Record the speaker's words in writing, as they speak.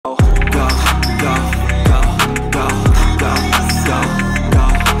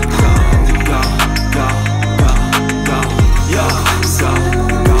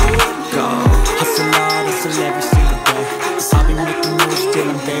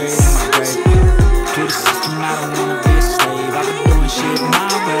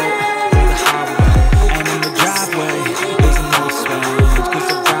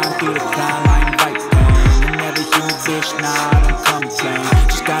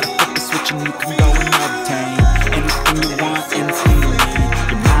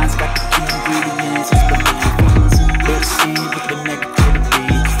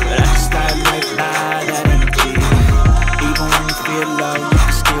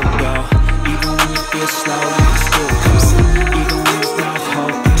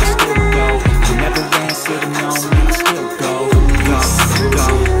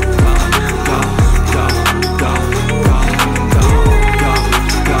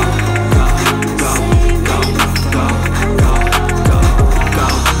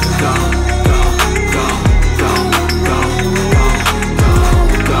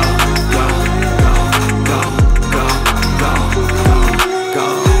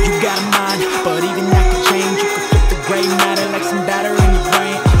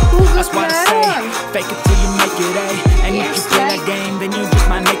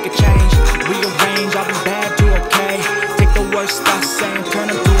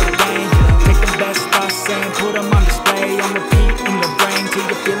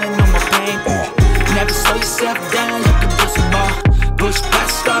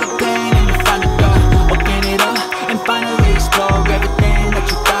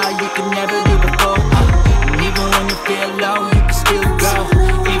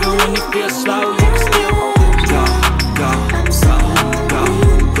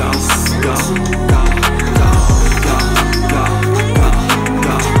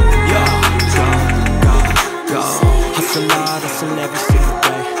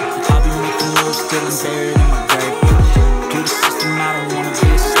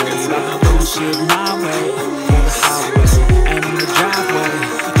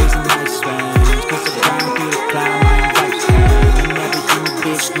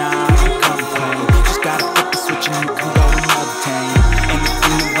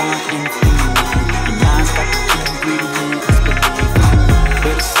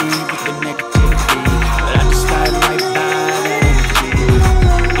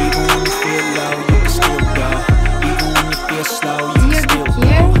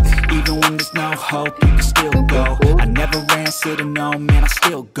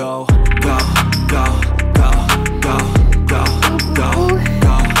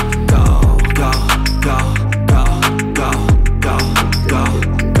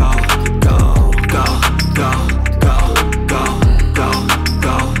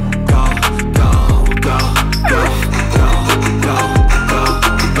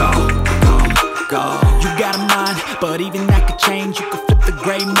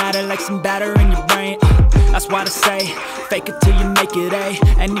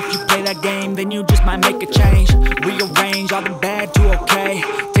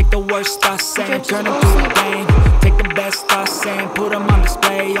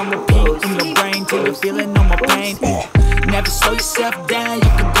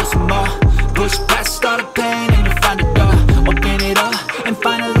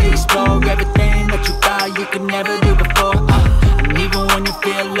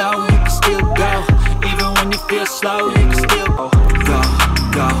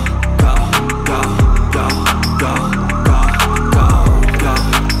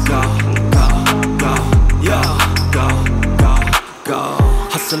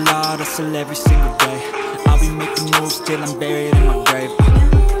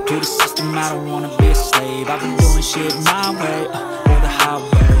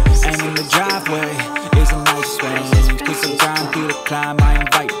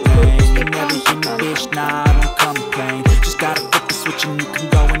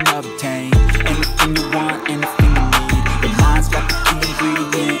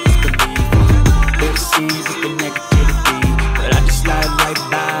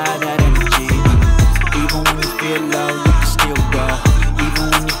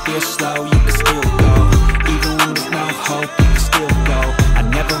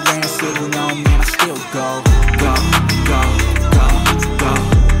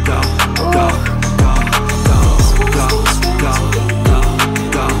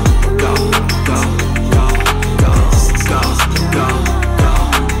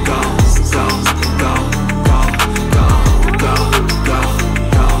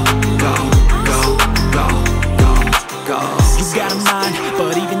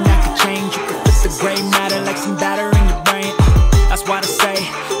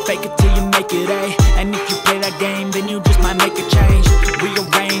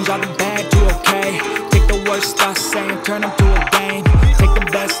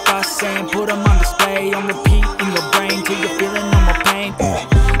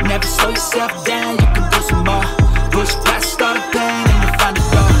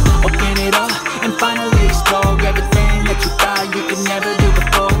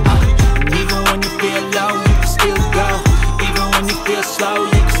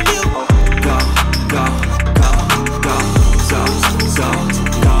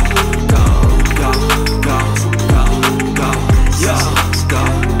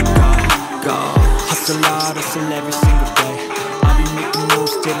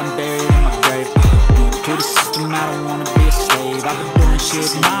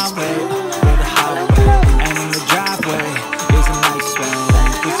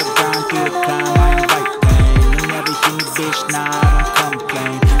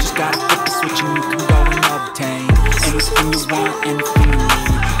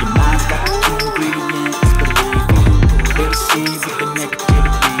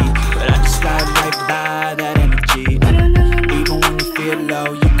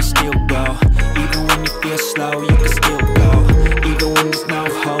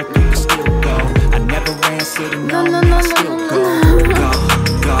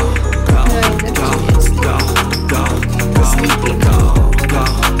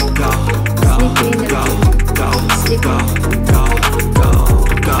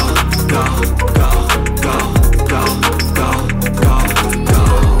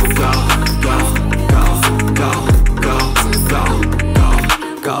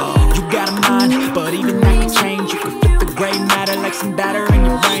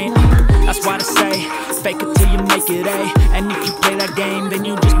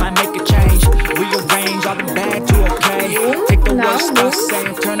the worst thoughts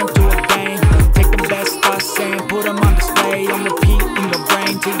saying, turn them to a game. Take the best thoughts saying, put them on display. On repeat in your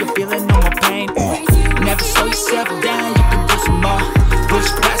brain till you're feeling no more pain. Never slow yourself down, you can do some more. Push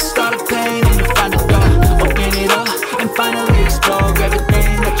past all the pain and you'll find a door. Open it up and finally explore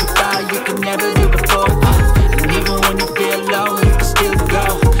everything that you thought you could never do before. And even when you feel low, you can still go.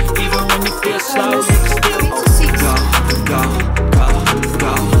 Even when you feel slow, you can still go. Go, go, go,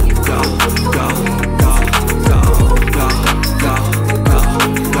 go, go, go, go, go, go, go,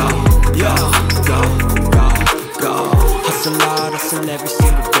 go, yo, go, go, go. Hustle hard, hustle every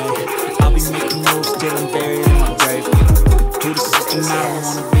single day. I'll be making moves till I'm buried in my grave. To the system, I don't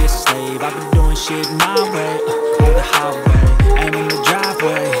wanna be a slave. I've been doing shit my way, on the highway, and in the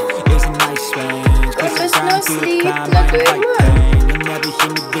driveway is a nice range. Cause I grind through the climb, I invite pain. You'll never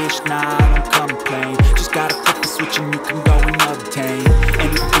hear me, bitch, nah, I don't complain. Just gotta flip the switch and you can go and obtain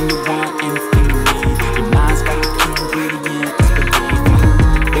anything you want, anything you need. Your mind's got the key ingredient, it's belief.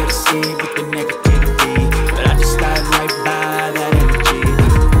 Better see with the negativity, but I just slide right by that energy.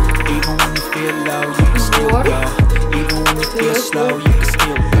 Even when you feel low, you can still go. Even when you feel slow, you can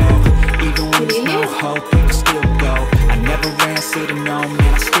still go. Even when there's no hope, you can still go. I never ran, said no, man,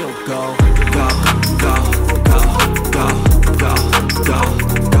 I still go. Go, go, go, go, go, go, go,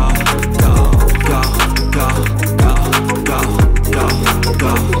 go, go, go, go, go,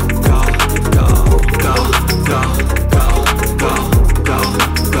 go, go, go, go, go,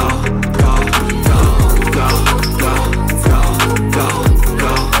 go,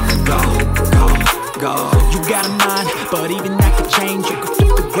 go, go. You got a mind, but even that could change. You could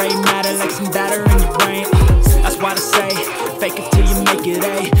flip the gray matter like some batter in your brain. That's why they say, fake it till you make it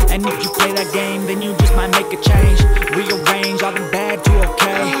A. And if you play that game, then you just might make a change. Rearrange all the bad to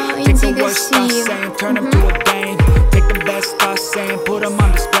okay. Take the worst thoughts saying, turn them to a game. Take the best thoughts saying, put them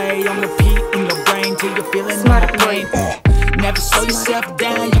on display. On repeat in your brain till you're feeling no more pain. Never slow yourself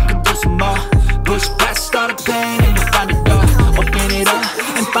down, you can do some more. Push past all the pain and you'll find a door. Open it up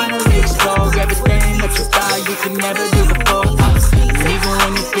and finally explore everything that you thought you could never do before. And even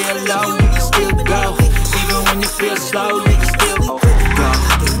when you feel low, you can still go. Even when you feel slow, you can still go. Go,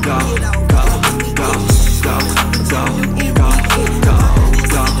 go, go, go, go, go, go, go, go,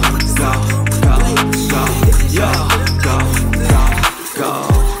 go, go, yo, go, go, go.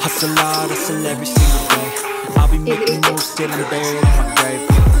 Hustle hard, hustle every single day. I'll be making moves till I'm buried in my grave.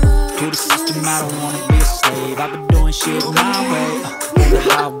 To the system, I don't wanna be a slave. I've been doing shit my way, on the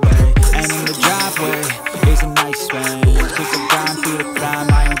highway, and in the driveway is a nice range. Cause I grind through the climb,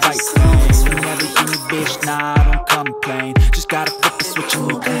 I invite pain. You never hear me, bitch, nah, I don't complain. Just gotta flip the switch and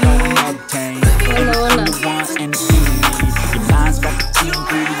you can go and obtain anything you want, anything you need. Your mind's got the key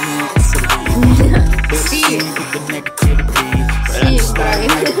ingredient, it's belief. Better see with the negativity, but I just slide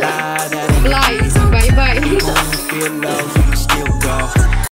right by that energy. Bye bye. Even when you feel low, you can still go.